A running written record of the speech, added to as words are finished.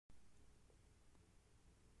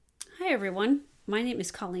Hi, everyone. My name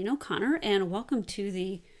is Colleen O'Connor, and welcome to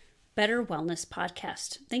the Better Wellness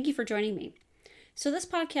Podcast. Thank you for joining me. So this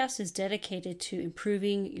podcast is dedicated to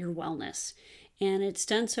improving your wellness, and it's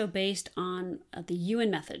done so based on the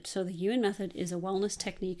Ewan Method. So the Ewan Method is a wellness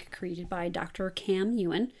technique created by Dr. Cam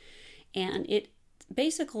Ewan, and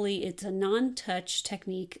it's a non-touch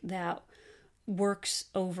technique that works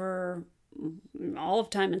over all of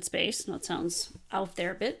time and space. Now, it sounds out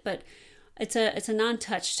there a bit, but it's a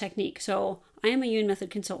non-touch technique. So I am a Ewan Method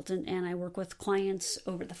consultant, and I work with clients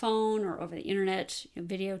over the phone or over the internet,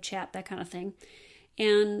 video chat, that kind of thing.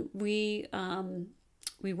 And we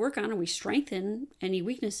work on and we strengthen any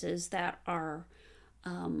weaknesses that are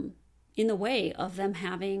in the way of them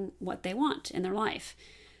having what they want in their life.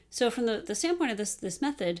 So from the standpoint of this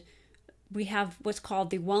method, we have what's called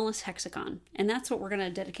the Wellness Hexagon, and that's what we're going to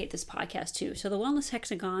dedicate this podcast to. So the Wellness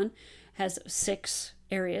Hexagon has 6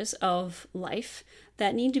 areas of life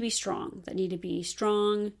that need to be strong,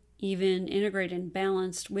 even, integrated, and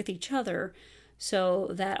balanced with each other, so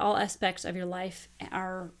that all aspects of your life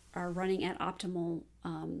are running at optimal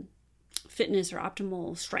fitness or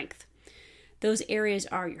optimal strength. Those areas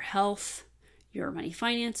are your health, your money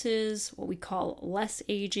finances, what we call less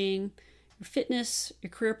aging, your fitness, your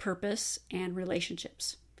career purpose, and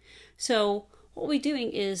relationships. So what we're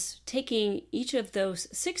doing is taking each of those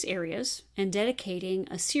 6 areas and dedicating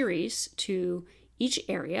a series to each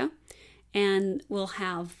area, and we'll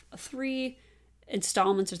have 3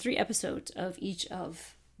 installments or 3 episodes of each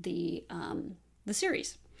of the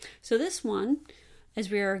series. So this one, as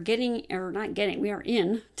we are we are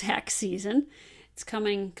in tax season. It's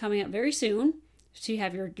coming up very soon. So you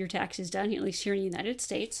have your taxes done, at least here in the United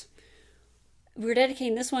States. We're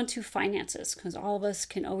dedicating this one to finances because all of us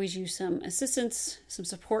can always use some assistance, some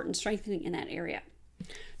support, and strengthening in that area.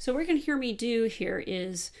 So what you're going to hear me do here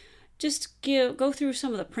is just go through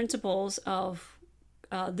some of the principles of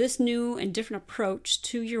this new and different approach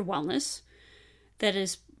to your wellness that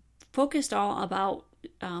is focused all about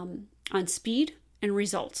on speed and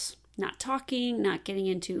results. Not talking, not getting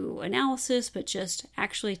into analysis, but just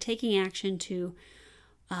actually taking action to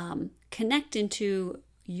connect into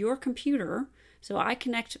your computer. So I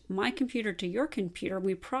connect my computer to your computer.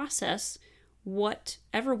 We process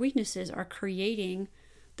whatever weaknesses are creating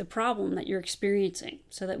the problem that you're experiencing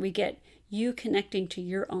so that we get you connecting to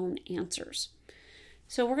your own answers.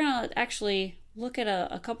 So we're going to actually look at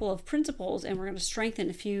a couple of principles, and we're going to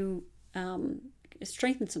strengthen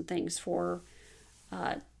some things for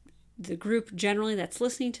the group generally that's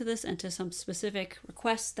listening to this, and to some specific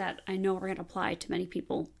requests that I know we're going to apply to many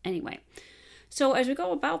people anyway. So as we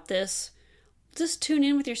go about this, just tune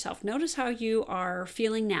in with yourself. Notice how you are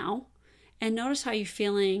feeling now, and notice how you're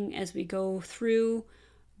feeling as we go through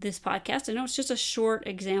this podcast. I know it's just a short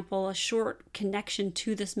example, a short connection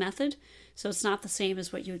to this method, so it's not the same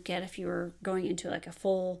as what you would get if you were going into like a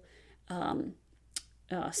full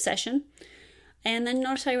session. And then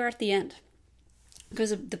notice how you are at the end,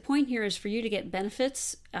 because the point here is for you to get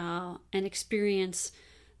benefits and experience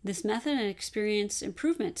this method and experience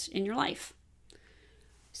improvements in your life.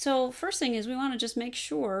 So first thing is we want to just make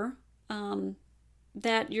sure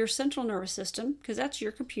that your central nervous system, because that's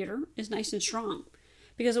your computer, is nice and strong.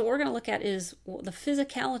 Because what we're going to look at is the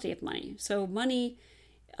physicality of money. So money,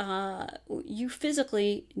 you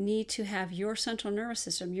physically need to have your central nervous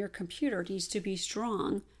system, your computer needs to be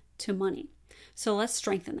strong to money. So let's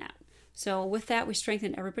strengthen that. So with that, we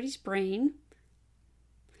strengthen everybody's brain,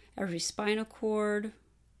 everybody's spinal cord,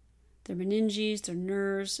 their meninges, their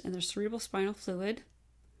nerves, and their cerebral spinal fluid.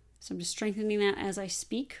 So I'm just strengthening that as I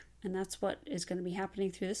speak, and that's what is going to be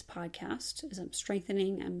happening through this podcast, is I'm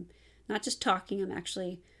strengthening. I'm not just talking, I'm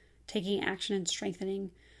actually taking action and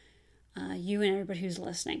strengthening you and everybody who's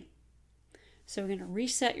listening. So we're going to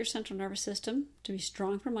reset your central nervous system to be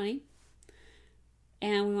strong for money,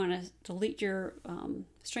 and we want to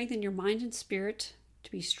strengthen your mind and spirit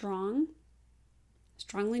to be strong,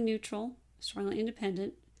 strongly neutral, strongly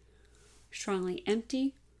independent, strongly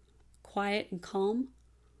empty, quiet, and calm.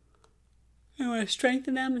 I want to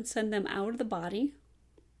strengthen them and send them out of the body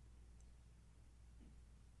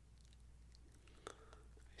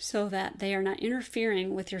so that they are not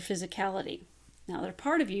interfering with your physicality. Now, they're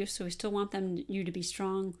part of you, so we still want you to be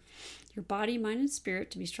strong, your body, mind, and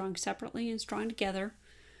spirit to be strong separately and strong together,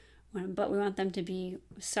 but we want them to be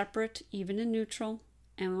separate, even, and neutral,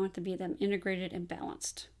 and we want them to be integrated and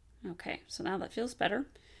balanced. Okay, so now that feels better.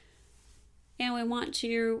 And we want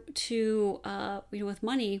you to, with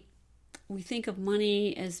money, we think of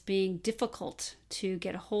money as being difficult to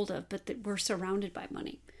get a hold of, but that we're surrounded by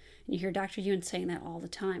money. And you hear Dr. Ewan saying that all the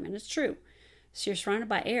time, and it's true. So you're surrounded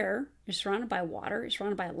by air, you're surrounded by water, you're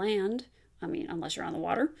surrounded by land. I mean, unless you're on the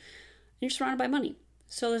water, and you're surrounded by money.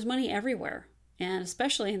 So there's money everywhere. And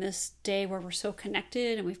especially in this day where we're so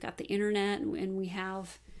connected and we've got the internet and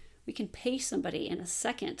we can pay somebody in a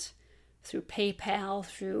second through PayPal,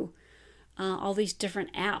 through all these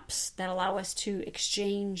different apps that allow us to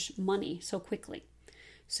exchange money so quickly.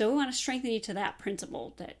 So we want to strengthen you to that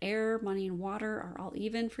principle, that air, money, and water are all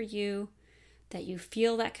even for you, that you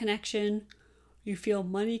feel that connection. You feel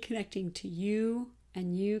money connecting to you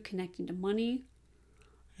and you connecting to money.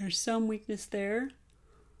 There's some weakness there.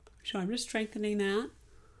 So I'm just strengthening that.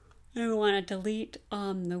 And we want to delete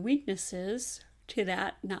the weaknesses to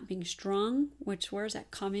that not being strong, where is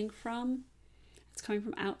that coming from? It's coming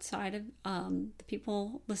from outside of the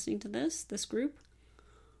people listening to this group.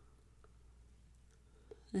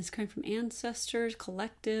 And it's coming from ancestors,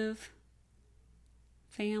 collective,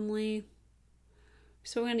 family.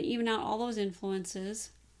 So we're going to even out all those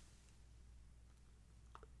influences.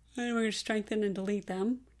 And we're going to strengthen and delete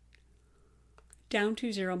them down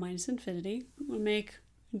to 0 minus infinity. We'll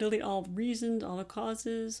delete all the reasons, all the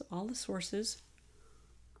causes, all the sources.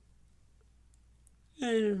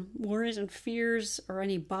 And worries and fears or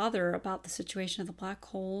any bother about the situation of the black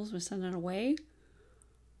holes, we send it away.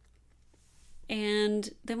 And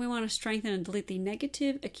then we want to strengthen and delete the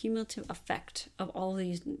negative accumulative effect of all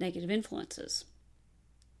these negative influences.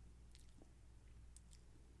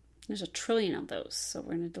 There's 1 trillion of those, so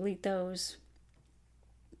we're going to delete those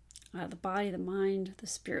out of the body, the mind, the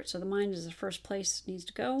spirit. So the mind is the first place it needs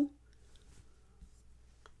to go.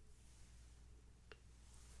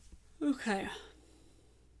 Okay.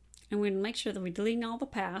 And we're going to make sure that we're deleting all the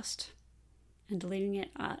past and deleting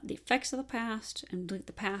the effects of the past, and delete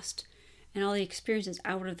the past and all the experiences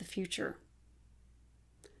out of the future.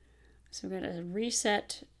 So we're going to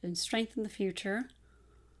reset and strengthen the future.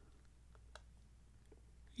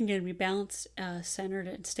 You're going to be balanced, centered,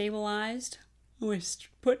 and stabilized. We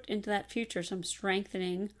put into that future some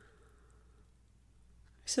strengthening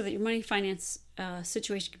so that your money finance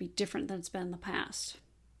situation can be different than it's been in the past.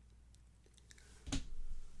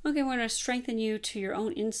 Okay, we're going to strengthen you to your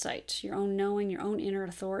own insight, your own knowing, your own inner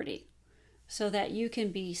authority, so that you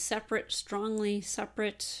can be strongly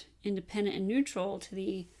separate, independent, and neutral to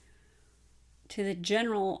the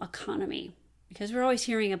general economy. Because we're always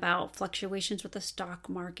hearing about fluctuations with the stock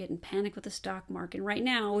market and panic with the stock market. And right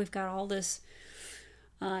now, we've got all this,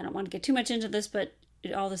 I don't want to get too much into this, but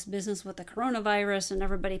all this business with the coronavirus and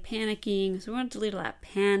everybody panicking. So we want to delete all that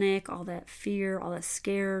panic, all that fear, all that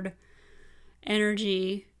scared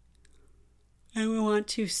energy. And we want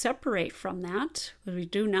to separate from that, because we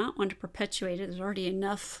do not want to perpetuate it. There's already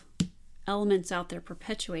enough elements out there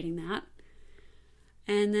perpetuating that.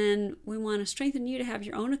 And then we want to strengthen you to have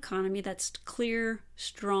your own economy that's clear,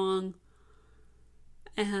 strong,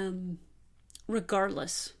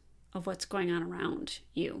 regardless of what's going on around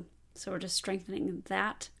you. So we're just strengthening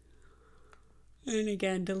that. And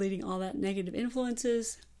again, deleting all that negative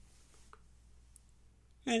influences.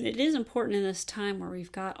 And it is important in this time where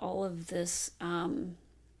we've got all of this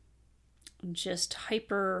just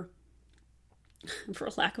hyper, for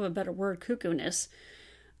lack of a better word, cuckoo-ness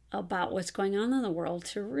about what's going on in the world,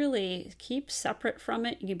 to really keep separate from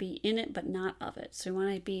it. You can be in it, but not of it. So we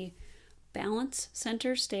want to be balanced,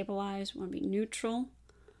 centered, stabilized. We want to be neutral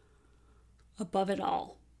above it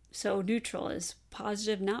all. So neutral is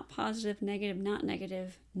positive, not positive, negative, not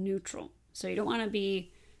negative, neutral. So you don't want to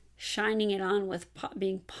be shining it on with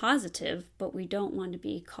being positive, but we don't want to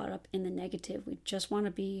be caught up in the negative. We just want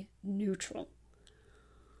to be neutral.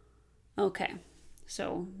 Okay,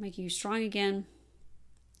 so make you strong again.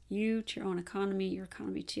 You to your own economy, your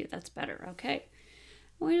economy to you. That's better. Okay.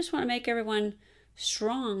 And we just want to make everyone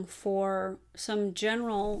strong for some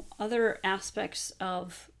general other aspects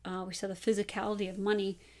of, we said, the physicality of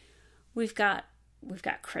money. We've got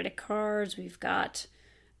credit cards, we've got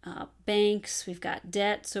banks, we've got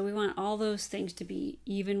debt. So we want all those things to be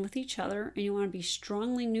even with each other, and you want to be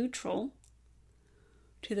strongly neutral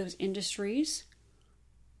to those industries.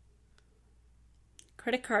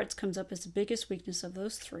 Credit cards comes up as the biggest weakness of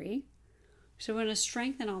those three. So we're going to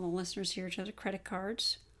strengthen all the listeners here to the credit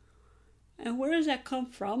cards. And where does that come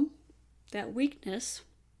from? That weakness,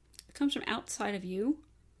 it comes from outside of you.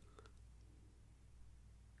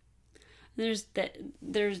 There's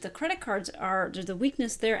the credit cards there's the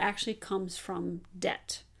weakness there actually comes from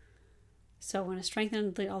debt. So we're going to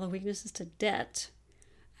strengthen all the weaknesses to debt.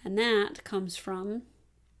 And that comes from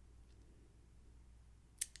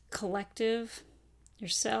collective,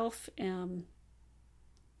 yourself,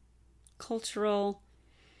 cultural,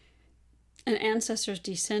 and ancestors'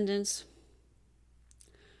 descendants.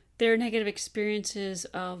 their negative experiences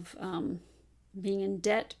of being in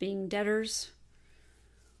debt, being debtors.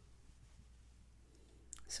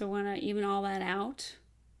 So when I even all that out,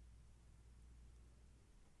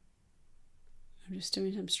 I'm just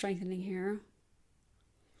doing some strengthening here.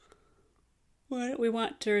 What we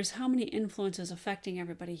want, there's how many influences affecting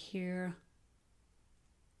everybody here.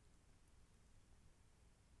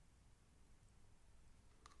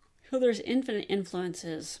 So there's infinite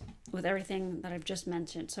influences with everything that I've just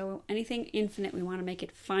mentioned. So anything infinite, we want to make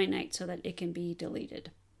it finite so that it can be deleted.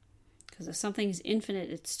 Because if something's infinite,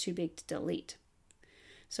 it's too big to delete.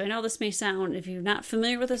 So I know this may sound, if you're not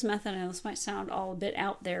familiar with this method, I know this might sound all a bit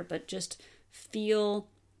out there, but just feel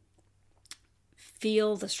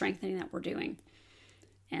the strengthening that we're doing.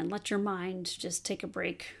 And let your mind just take a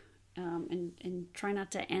break and try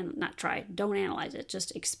don't analyze it,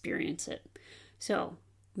 just experience it. So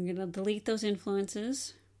we're going to delete those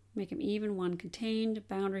influences, make them even, one contained,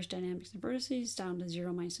 boundaries, dynamics, and vertices down to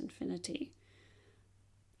 0 minus infinity.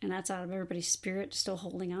 And that's out of everybody's spirit, still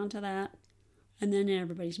holding on to that. And then in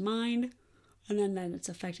everybody's mind, and then it's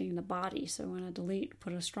affecting the body. So I'm going to delete,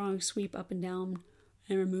 put a strong sweep up and down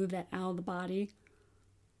and remove that out of the body.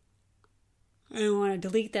 And I want to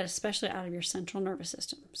delete that especially out of your central nervous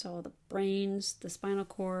system. So the brains, the spinal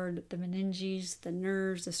cord, the meninges, the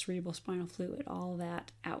nerves, the cerebral spinal fluid, all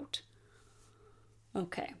that out.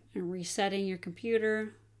 Okay, and resetting your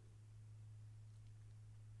computer.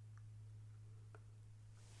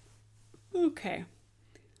 Okay.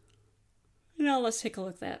 Now let's take a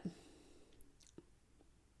look at that.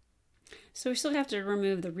 So we still have to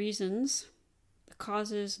remove the reasons, the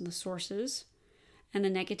causes, and the sources, and the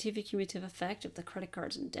negative accumulative effect of the credit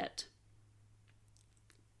cards and debt.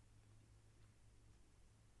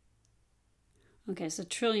 Okay, so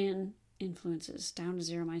trillion influences down to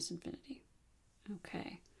 0 minus infinity.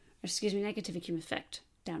 Okay. Negative accumulative effect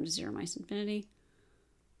down to 0 minus infinity.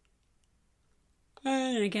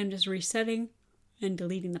 And again, just resetting and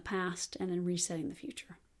deleting the past and then resetting the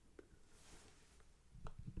future.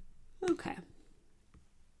 Okay.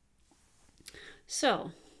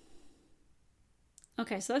 So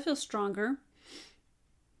that feels stronger.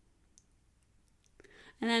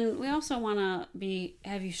 And then we also want to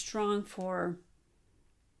have you strong for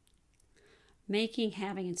making,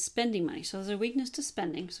 having, and spending money. So there's a weakness to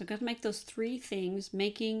spending. So we've got to make those three things: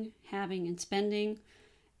 making, having, and spending.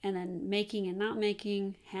 And then making and not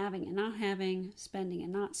making, having and not having, spending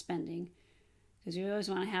and not spending. Because you always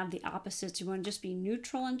want to have the opposites. You want to just be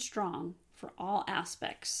neutral and strong for all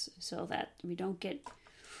aspects so that we don't get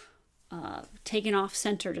taken off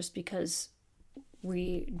center just because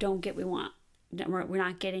we don't get what we want. We're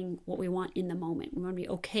not getting what we want in the moment. We want to be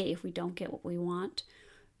okay if we don't get what we want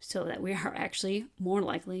so that we are actually more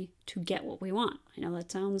likely to get what we want. I know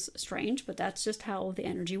that sounds strange, but that's just how the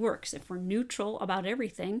energy works. If we're neutral about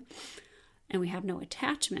everything and we have no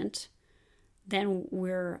attachment, then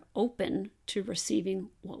we're open to receiving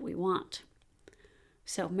what we want.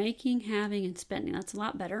 So making, having, and spending, that's a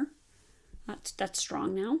lot better. That's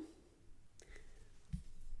strong now.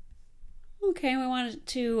 Okay, we wanted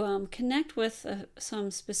to connect with some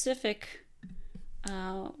specific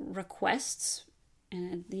requests,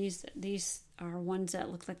 and these are ones that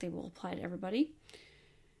look like they will apply to everybody.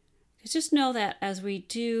 Just know that as we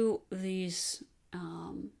do these,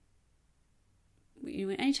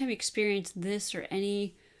 anytime you experience this or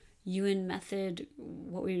any Yuen method,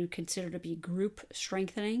 what we would consider to be group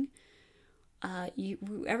strengthening,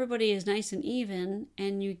 everybody is nice and even,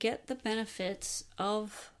 and you get the benefits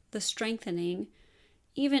of the strengthening,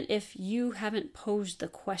 even if you haven't posed the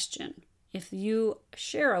question. If you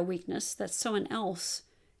share a weakness that someone else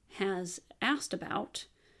has asked about,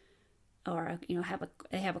 or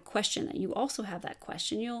they have a question that you also have that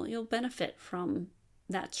question, you'll benefit from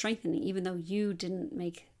that strengthening, even though you didn't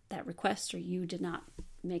make that request or you did not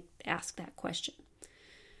ask that question.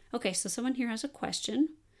 Okay, so someone here has a question.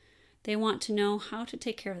 They want to know how to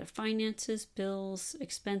take care of their finances, bills,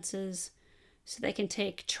 expenses, so they can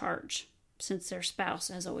take charge, since their spouse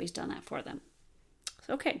has always done that for them.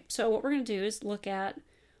 Okay, so what we're going to do is look at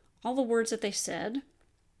all the words that they said,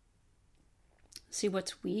 see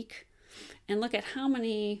what's weak, and look at how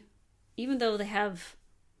many, even though they have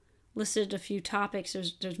listed a few topics,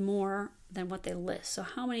 there's more than what they list. So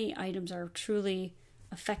how many items are truly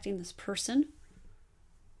affecting this person?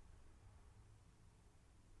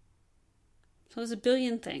 So there's a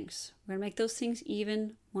billion things. We're going to make those things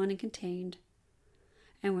even, one, and contained.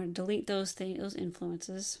 And we're going to delete those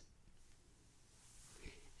influences.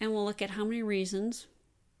 And we'll look at how many reasons,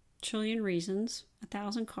 trillion reasons,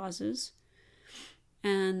 1,000 causes.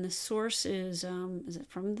 And the source is it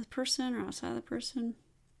from the person or outside of the person?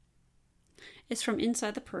 It's from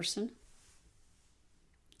inside the person.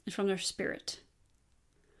 It's from their spirit.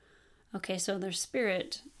 Okay, so their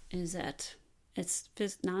spirit is that it's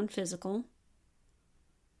non-physical.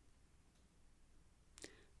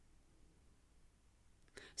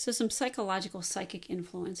 So some psychological, psychic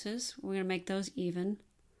influences. We're going to make those even.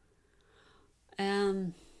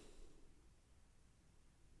 And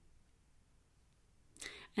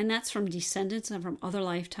that's from descendants and from other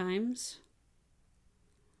lifetimes.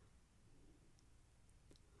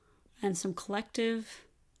 And some collective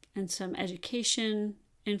and some education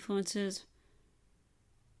influences.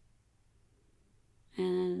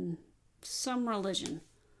 And some religion.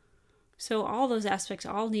 So all those aspects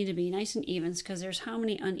all need to be nice and even, because there's how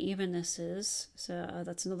many unevennesses. So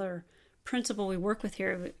that's another principle we work with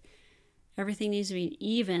here. Everything needs to be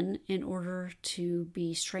even in order to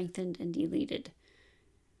be strengthened and deleted.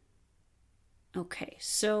 Okay,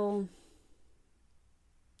 so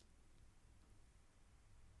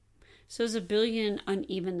there's a billion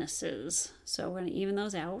unevennesses. So we're going to even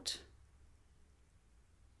those out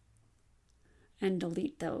and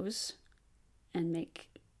delete those and make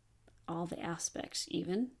all the aspects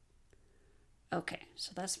even. Okay,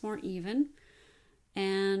 so that's more even.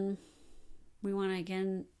 And we want to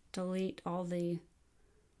again delete all the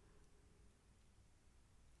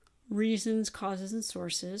reasons, causes, and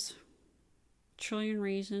sources. Trillion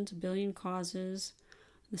reasons, a billion causes,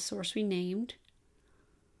 the source we named.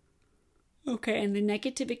 Okay, and the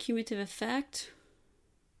negative accumulative effect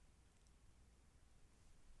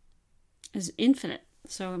is infinite.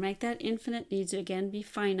 So make that infinite needs to again be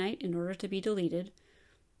finite in order to be deleted.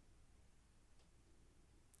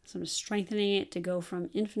 So I'm strengthening it to go from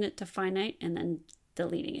infinite to finite and then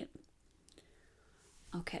deleting it.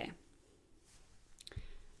 Okay.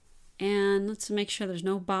 And let's make sure there's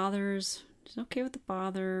no bothers. It's okay with the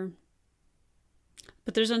bother.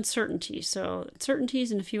 But there's uncertainty. So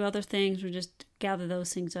uncertainties and a few other things, we just gather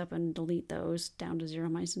those things up and delete those down to 0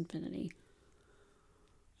 minus infinity.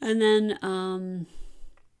 And then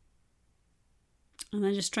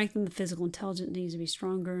just strengthen the physical intelligence needs to be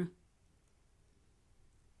stronger.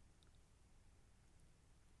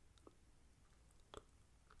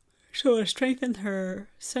 So I strengthened her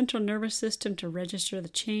central nervous system to register the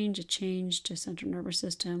change, a change to central nervous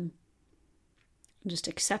system. Just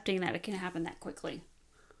accepting that it can happen that quickly.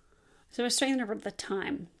 So I strengthened her for the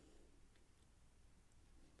time.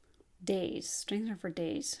 Days. Strengthen her for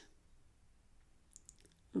days.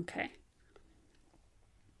 Okay.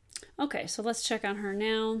 Okay, so let's check on her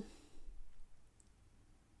now.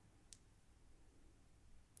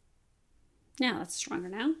 Now that's stronger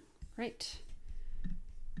now. Great.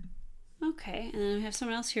 Okay, and then we have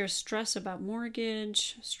someone else here, stress about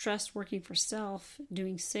mortgage, stress working for self,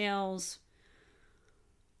 doing sales.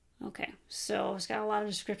 Okay, so it's got a lot of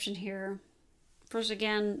description here. First,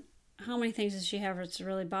 again, how many things does she have that's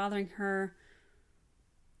really bothering her?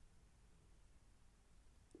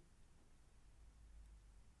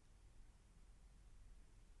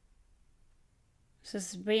 So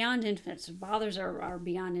this is beyond infinite. So bothers are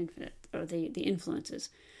beyond infinite, or the influences.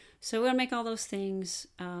 So we're going to make all those things.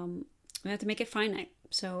 We have to make it finite.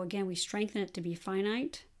 So again, we strengthen it to be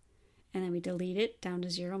finite, and then we delete it down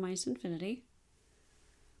to 0 minus infinity.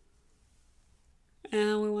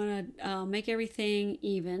 And we want to make everything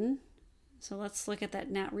even. So let's look at that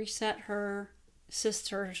now. Reset her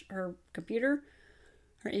computer,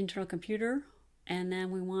 her internal computer. And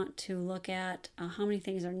then we want to look at how many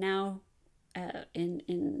things are now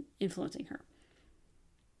in influencing her.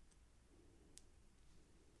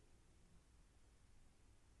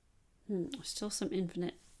 Still some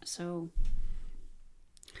infinite. So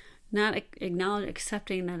not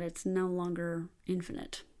accepting that it's no longer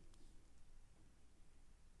infinite.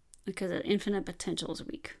 Because the infinite potential is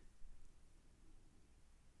weak.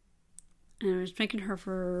 And I was making her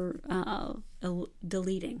for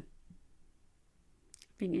deleting.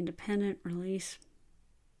 Being independent, release.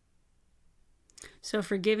 So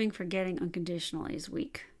forgiving, forgetting unconditionally is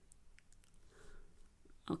weak.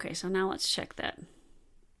 Okay, so now let's check that.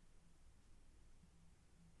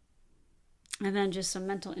 And then just some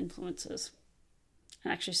mental influences.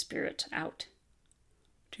 And actually spirit out.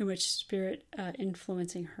 Too much spirit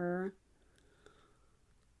influencing her.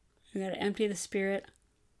 We got to empty the spirit.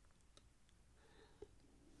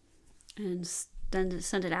 And then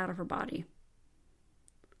send it out of her body.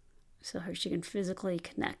 So she can physically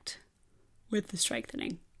connect with the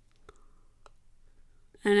strengthening.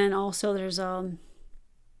 And then also there's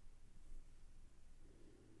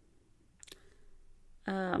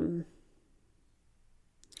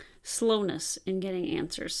slowness in getting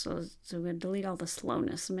answers. So we're going to delete all the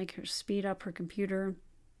slowness and make her speed up her computer.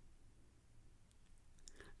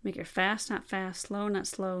 Make it fast, not fast, slow, not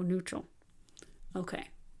slow, neutral. Okay,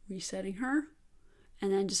 resetting her.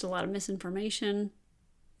 And then just a lot of misinformation.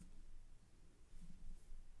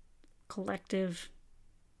 Collective.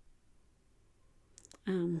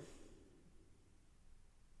 And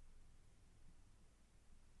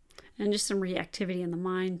just some reactivity in the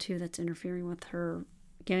mind too that's interfering with her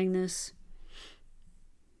getting this.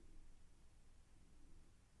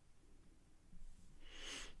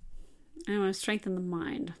 I want to strengthen the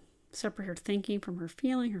mind. Separate her thinking from her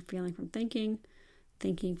feeling from thinking,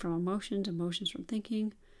 thinking from emotions, emotions from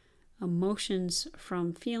thinking, emotions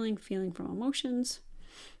from feeling, feeling from emotions.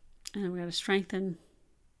 And then we got to strengthen.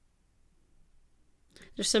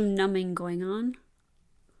 There's some numbing going on.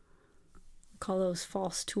 We call those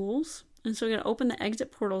false tools. And so we got to open the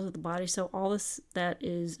exit portals of the body so all this that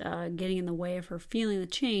is getting in the way of her feeling the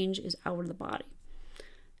change is out of the body.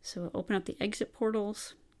 So we'll open up the exit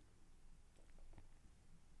portals.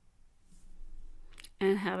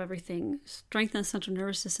 And have everything strengthen the central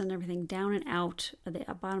nervous system, everything down and out at the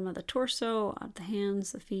bottom of the torso, out the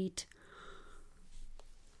hands, the feet.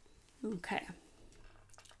 Okay.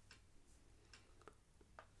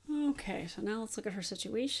 Okay, so now let's look at her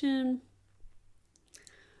situation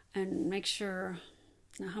and make sure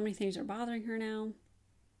now how many things are bothering her now.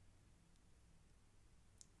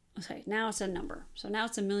 Okay, now it's a number. So now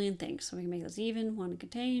it's 1,000,000 things. So we can make those even, one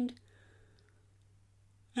contained.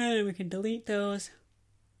 And then we can delete those.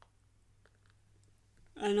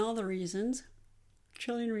 And all the reasons,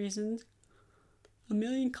 1,000,000,000 reasons,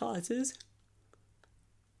 1,000,000 causes.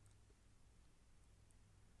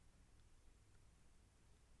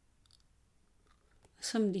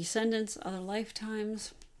 Some descendants, other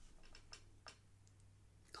lifetimes,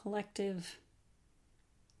 collective.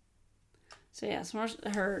 So yeah, so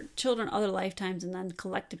her children, other lifetimes, and then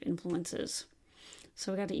collective influences.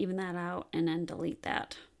 So we got to even that out and then delete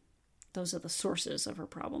that. Those are the sources of her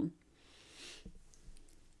problem.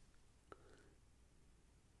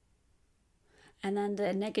 And then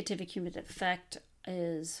the negative accumulative effect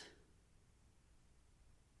is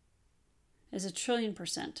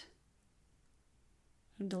 1,000,000,000,000%.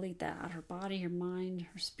 Delete that out. Her body, her mind,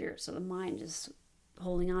 her spirit. So the mind is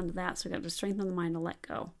holding on to that. So we got to strengthen the mind to let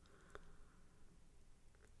go.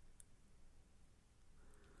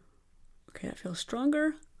 Okay, that feels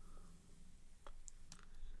stronger.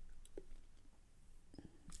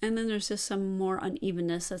 And then there's just some more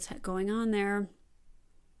unevenness that's going on there.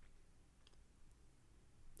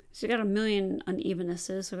 So you got 1,000,000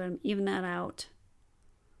 unevennesses, so we're going to even that out.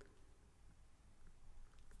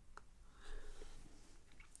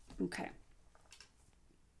 Okay.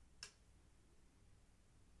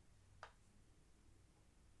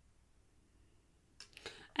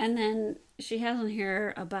 And then she has on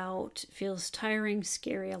here about feels tiring,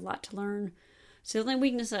 scary, a lot to learn. So the only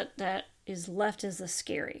weakness that is left is the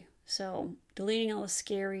scary. So deleting all the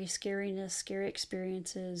scariness, scary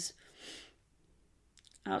experiences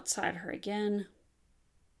outside her again.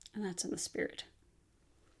 And that's in the spirit.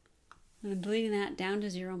 And I'm deleting that down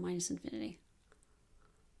to 0 minus infinity.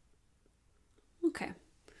 Okay.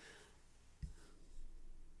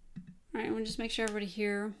 All right, we'll just make sure everybody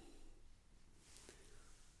here.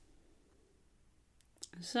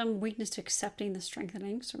 Some weakness to accepting the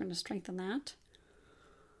strengthening, so we're going to strengthen that.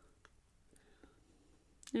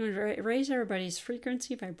 And we're going to raise everybody's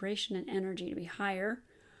frequency, vibration, and energy to be higher,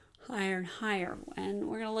 higher, and higher. And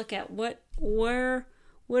we're going to look at what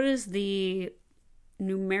is the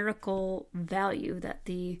numerical value that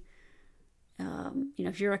the,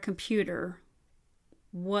 if you're a computer,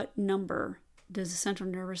 what number does the central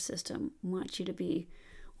nervous system want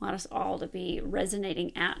us all to be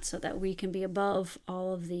resonating at so that we can be above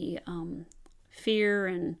all of the fear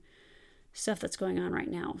and stuff that's going on right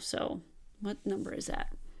now. So what number is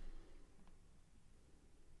that?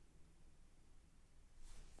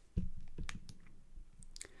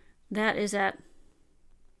 That is at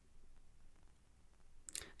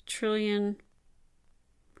trillion.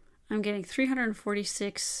 I'm getting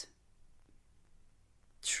 346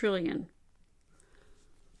 trillion.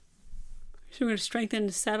 So we're going to strengthen,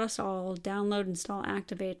 set us all, download, install,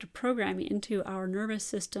 activate to program into our nervous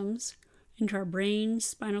systems, into our brains,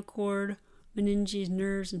 spinal cord, meninges,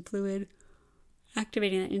 nerves, and fluid,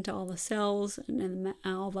 activating that into all the cells and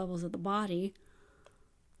all levels of the body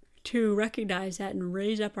to recognize that and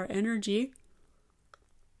raise up our energy.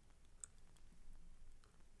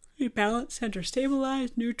 Be balanced, center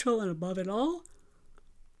stabilized, neutral, and above it all.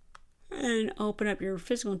 And open up your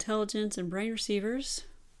physical intelligence and brain receivers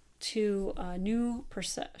to a new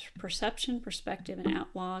perception, perspective, and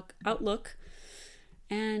outlook,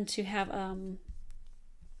 and to have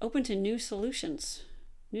open to new solutions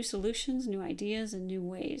new solutions, new ideas, and new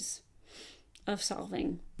ways of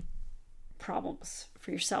solving problems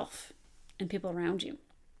for yourself and people around you.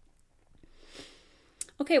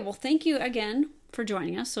 Okay, well, thank you again for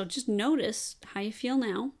joining us. So just notice how you feel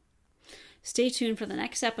now. Stay tuned for the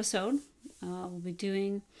next episode. We'll be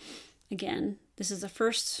doing, again, this is the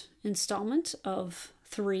first installment of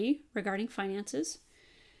 3 regarding finances.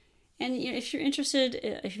 And if you're interested,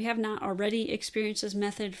 if you have not already experienced this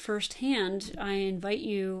method firsthand, I invite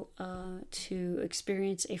you to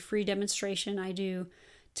experience a free demonstration. I do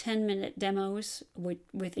 10-minute demos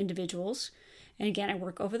with individuals. And again, I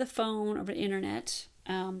work over the phone, over the internet.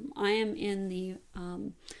 I am in the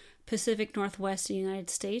Pacific Northwest of the United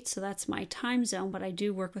States, so that's my time zone, but I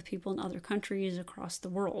do work with people in other countries across the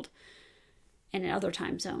world and in other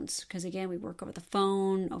time zones, because again, we work over the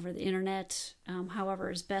phone, over the internet, however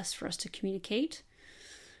is best for us to communicate.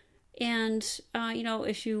 And,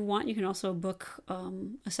 if you want, you can also book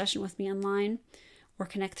a session with me online or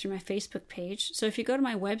connect through my Facebook page. So if you go to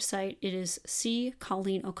my website, it is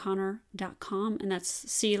ccolleeno'connor.com, and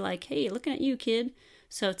that's C like, hey, looking at you, kid.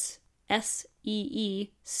 So it's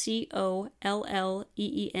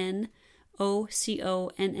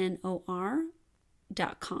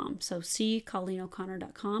SEECOLLEENOCONNOR.com. So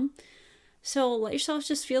ccolleeno'connor.com. So let yourself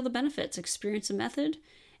just feel the benefits, experience the method,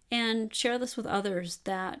 and share this with others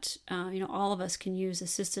that, all of us can use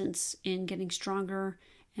assistance in getting stronger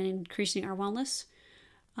and increasing our wellness.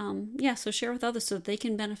 So share with others so that they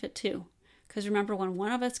can benefit too. Because remember, when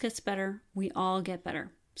one of us gets better, we all get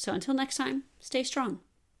better. So until next time, stay strong.